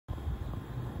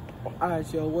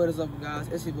Alright, yo, what is up, guys?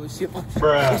 It's your boy Sheila.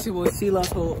 Bruh. It's your boy Sheila.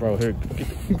 Bro, here.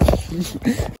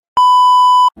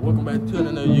 Welcome back to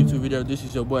another YouTube video. This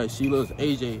is your boy Sheila's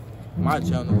AJ, my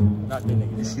channel, not that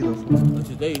nigga. This Sheila's. But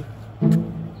today,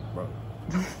 bro,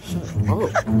 shut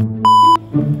up.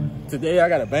 Today I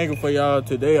got a banger for y'all.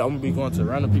 Today I'm gonna be going to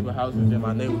random people's houses in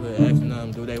my neighborhood, asking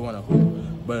them do they want to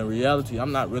hoop. But in reality,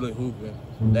 I'm not really hooping.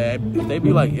 If they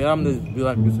be like, yeah, I'm just be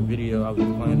like, it's a video. I was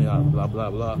just playing it, blah blah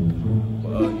blah.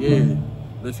 But yeah,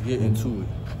 let's get into it.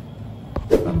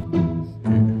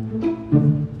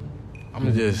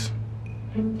 I'ma just.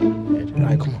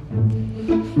 Alright, come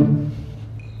on.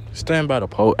 Stand by the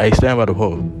pole. Hey, stand by the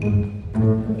pole.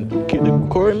 Keep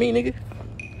recording me, nigga.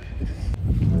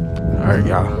 Alright,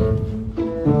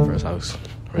 y'all. First house.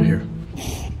 Right here.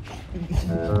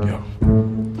 Yo.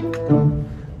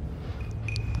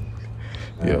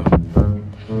 Yo.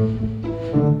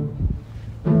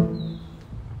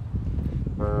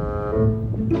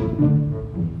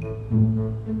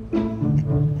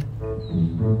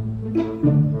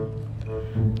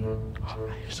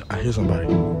 I hear somebody.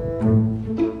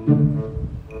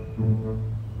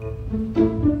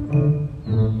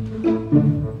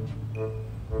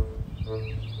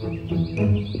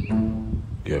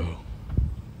 Yo.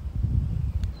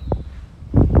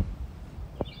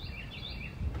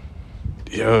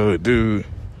 Yo, dude.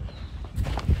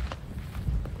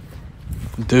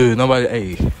 Dude, nobody,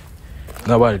 hey.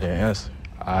 Nobody didn't answer.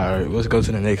 Alright, let's go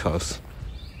to the next house.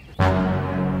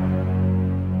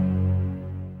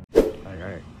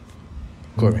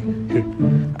 Corbin, here.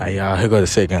 Alright, y'all, here go the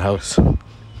second house.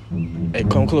 Hey,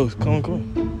 come close, come.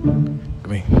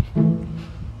 Come here.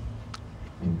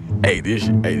 Hey, this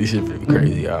shit pretty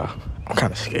crazy, y'all. I'm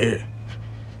kinda scared.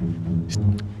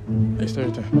 Hey, stay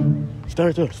right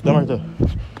there. Stay right there.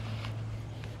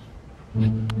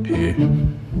 Yeah.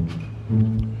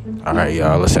 Alright,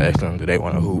 y'all, let's ask them, do they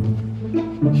wanna hoop?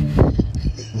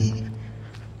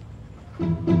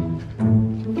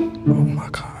 Oh my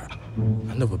God.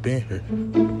 I've never been here.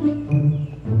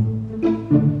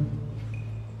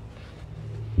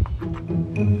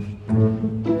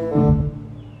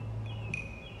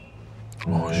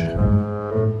 Oh shit.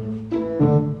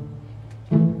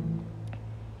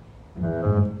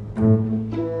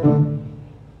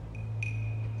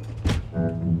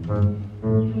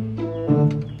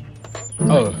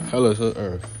 Oh, hello,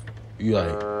 sir. You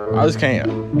like, I just can't,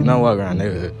 you know, walk around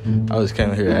neighborhood. I just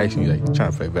came here asking you, like,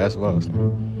 trying to play basketball or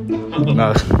something.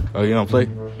 No. Oh, you don't play?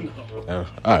 Oh,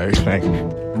 alright, thank you.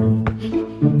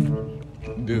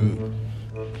 Dude.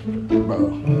 Bro.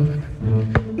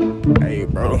 Hey,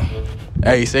 bro.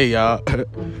 Hey, say, y'all.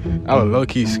 I was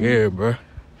low-key scared, bro.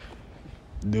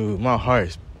 Dude, my heart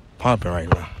is pumping right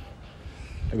now.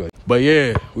 But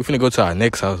yeah, we finna go to our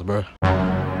next house, bro.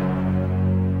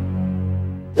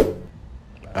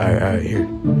 Alright, here.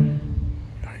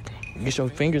 Alright, come on. Get your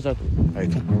fingers out there.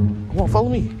 Alright, come on, follow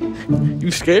me. You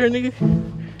scared, nigga?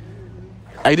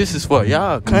 Hey, this is for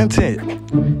y'all content.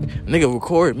 Nigga,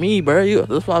 record me, bro.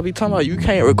 That's what I be talking about. You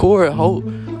can't record, ho.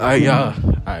 Alright, y'all.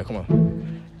 Alright, come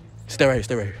on. Stay right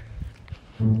here.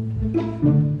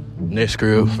 Next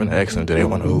girl from the accident, do they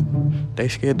want to hoop? They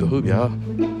scared to hoop, y'all.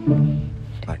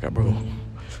 Like, bro,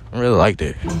 I really like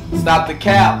that. Stop the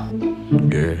cap.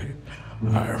 Yeah.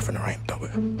 Alright, I'm finna rank double.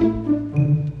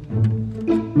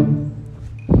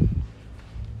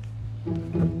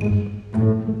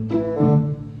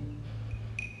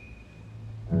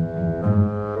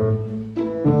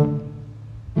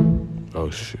 Oh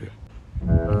shit.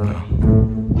 No.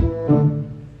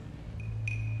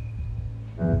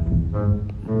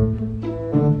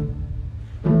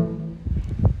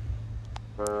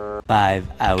 Five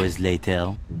hours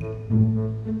later.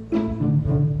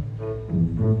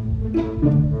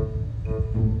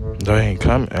 They ain't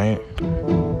coming, ain't.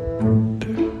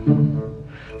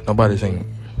 Nobody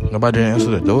didn't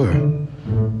answer the door.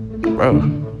 Bro.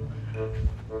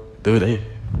 Dude, they.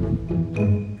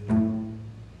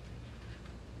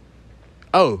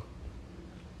 Oh,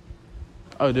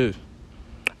 dude.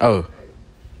 Oh,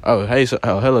 hey, sir.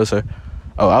 Oh, hello, sir.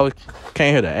 Oh,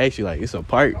 came here to ask you, like, it's a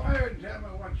park. Go ahead and tell me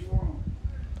what you want.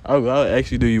 Oh, I'll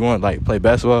ask you, do you want, like, play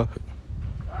basketball?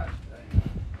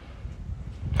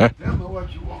 Huh? Tell me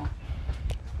what you want.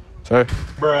 Sir?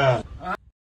 Bruh.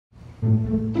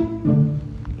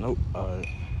 Nope.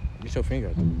 Get your finger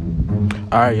out there.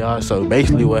 Alright, y'all. So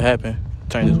basically what happened,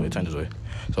 turn this way.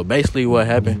 So basically what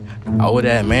happened, all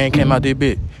that man came out there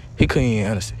bit, he couldn't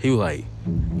even understand. He was like,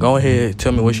 go ahead,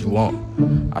 tell me what you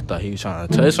want. I thought he was trying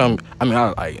to tell you something. I mean,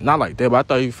 not like that, but I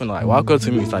thought he was finna like walk up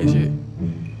to me type shit.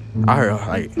 I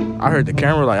heard the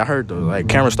camera, like I heard the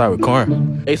camera start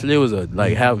recording. Basically it was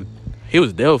he he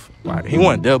was deaf. Like, he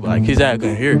wasn't deaf, but like his ass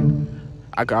couldn't hear.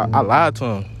 I lied to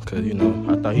him because, you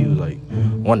know, I thought he was like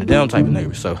one of them type of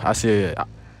neighbors. So I said,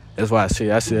 that's why I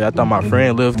said I thought my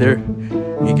friend lived there.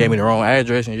 He gave me the wrong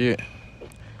address and shit.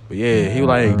 But yeah, he was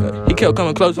like, he kept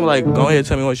coming close to me like, go ahead,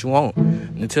 tell me what you want.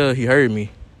 Until he heard me,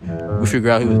 we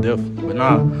figured out he was deaf. But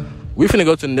nah, we finna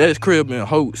go to the next crib and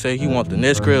Hope say he wants the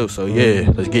next crib. So yeah,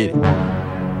 let's get it.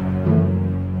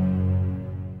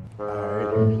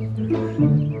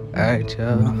 Alright,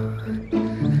 y'all.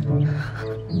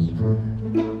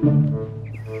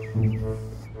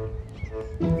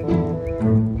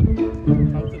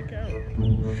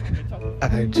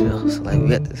 Alright, y'all. So, like,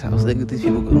 we at this house. Look at these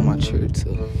people go to my church,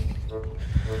 so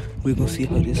we gonna see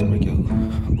how this work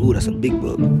out. Ooh, that's a big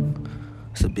bug.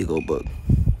 That's a big old bug.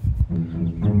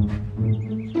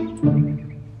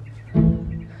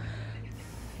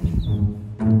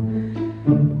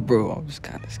 Bro, I'm just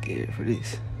kind of scared for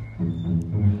this.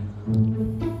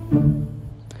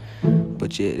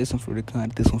 But yeah, this one for the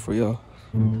content, this one for y'all.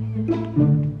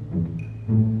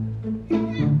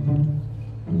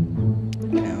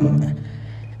 Damn, man.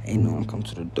 Ain't no one come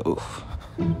to the door.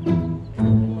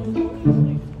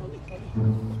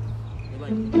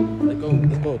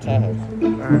 Let's go to Ty house.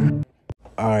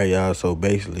 Alright, y'all, so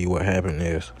basically what happened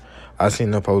is I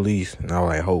seen the police and I was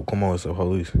like, Hope, come on, it's the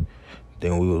police.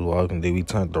 Then we was walking, then we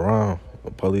turned around. The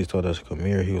police told us to come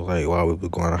here. He was like, while we were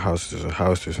going to houses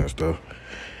and stuff.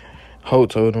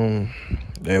 Hope told him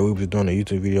that we was doing a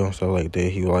YouTube video and stuff like that.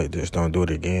 He was like, just don't do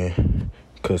it again,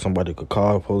 because somebody could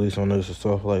call police on us and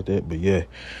stuff like that. But yeah,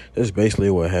 that's basically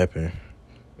what happened.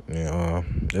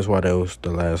 And that's why that was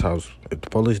the last house. If the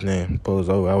police didn't pull us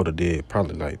over, I would have did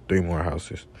probably like 3 more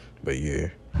houses. But yeah.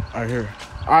 Right here.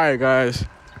 Alright, guys.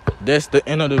 That's the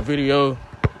end of the video.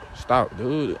 Stop,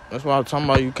 dude. That's why I'm talking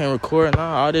about. You can't record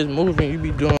now. All this moving you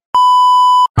be doing.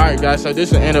 Alright, guys. So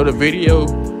this is the end of the video.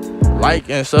 Like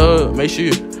and sub. Make sure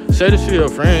you share this to your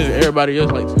friends and everybody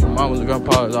else, like to your mamas and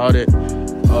grandpas, all that.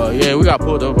 Yeah, we got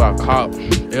pulled up by a cop,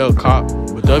 L cop,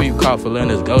 but W cop for letting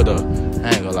us go though.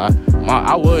 I ain't gonna lie.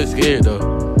 I was scared though,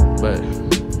 but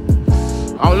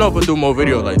I don't know if I'll do more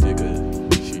videos like this,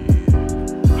 cause shit,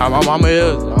 how my mama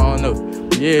is, I don't know.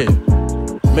 Yeah,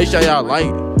 make sure y'all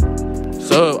like,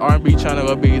 sub, R&B channel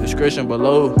will be in the description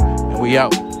below, and we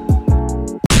out.